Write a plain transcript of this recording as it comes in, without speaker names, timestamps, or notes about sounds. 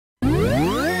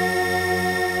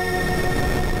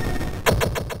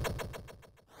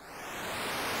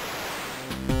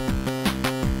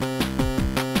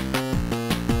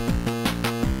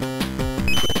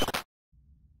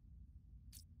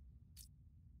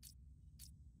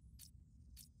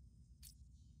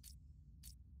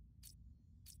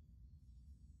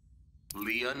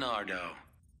Leonardo.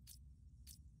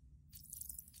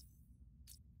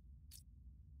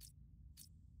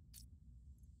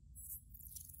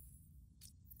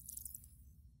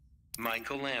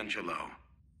 Michelangelo.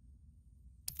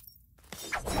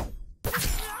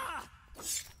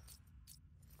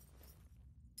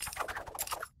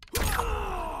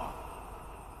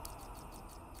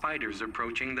 Fighters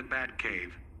approaching the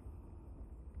Batcave.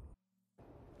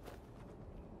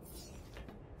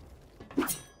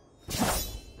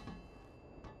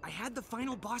 I had the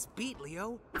final boss beat,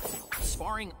 Leo.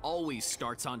 Sparring always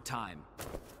starts on time.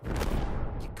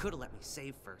 You could've let me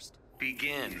save first.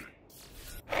 Begin.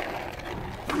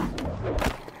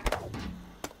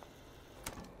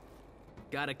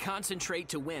 Gotta concentrate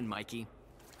to win, Mikey.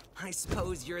 I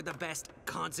suppose you're the best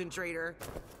concentrator.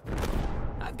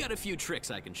 I've got a few tricks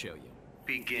I can show you.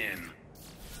 Begin.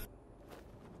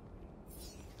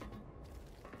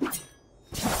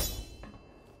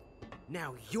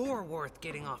 Now you're worth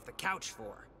getting off the couch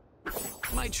for.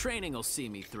 My training will see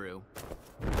me through.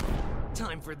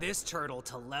 Time for this turtle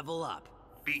to level up.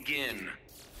 Begin.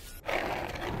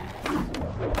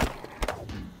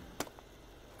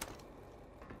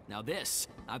 Now this,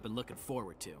 I've been looking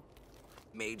forward to.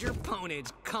 Major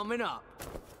ponage coming up.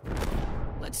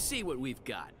 Let's see what we've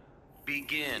got.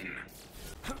 Begin.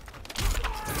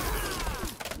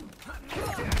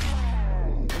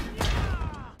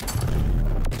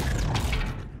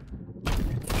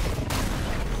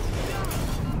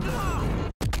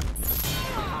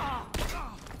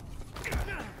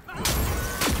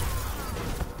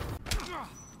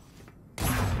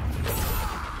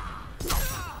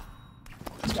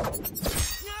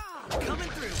 Coming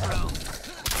through, bro.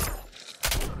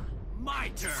 My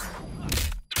turn.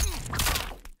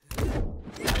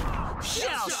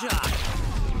 Shell shot.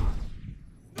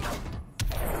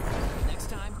 Next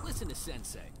time, listen to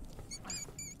Sensei.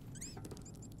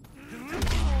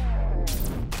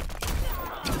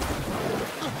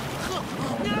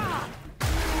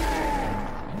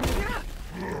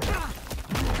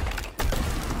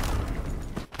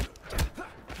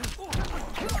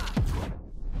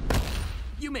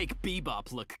 You make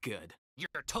Bebop look good.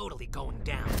 You're totally going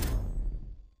down.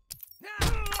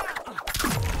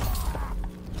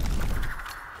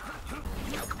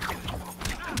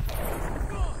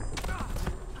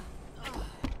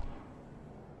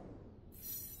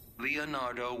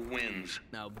 Leonardo wins.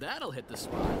 Now that'll hit the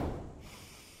spot.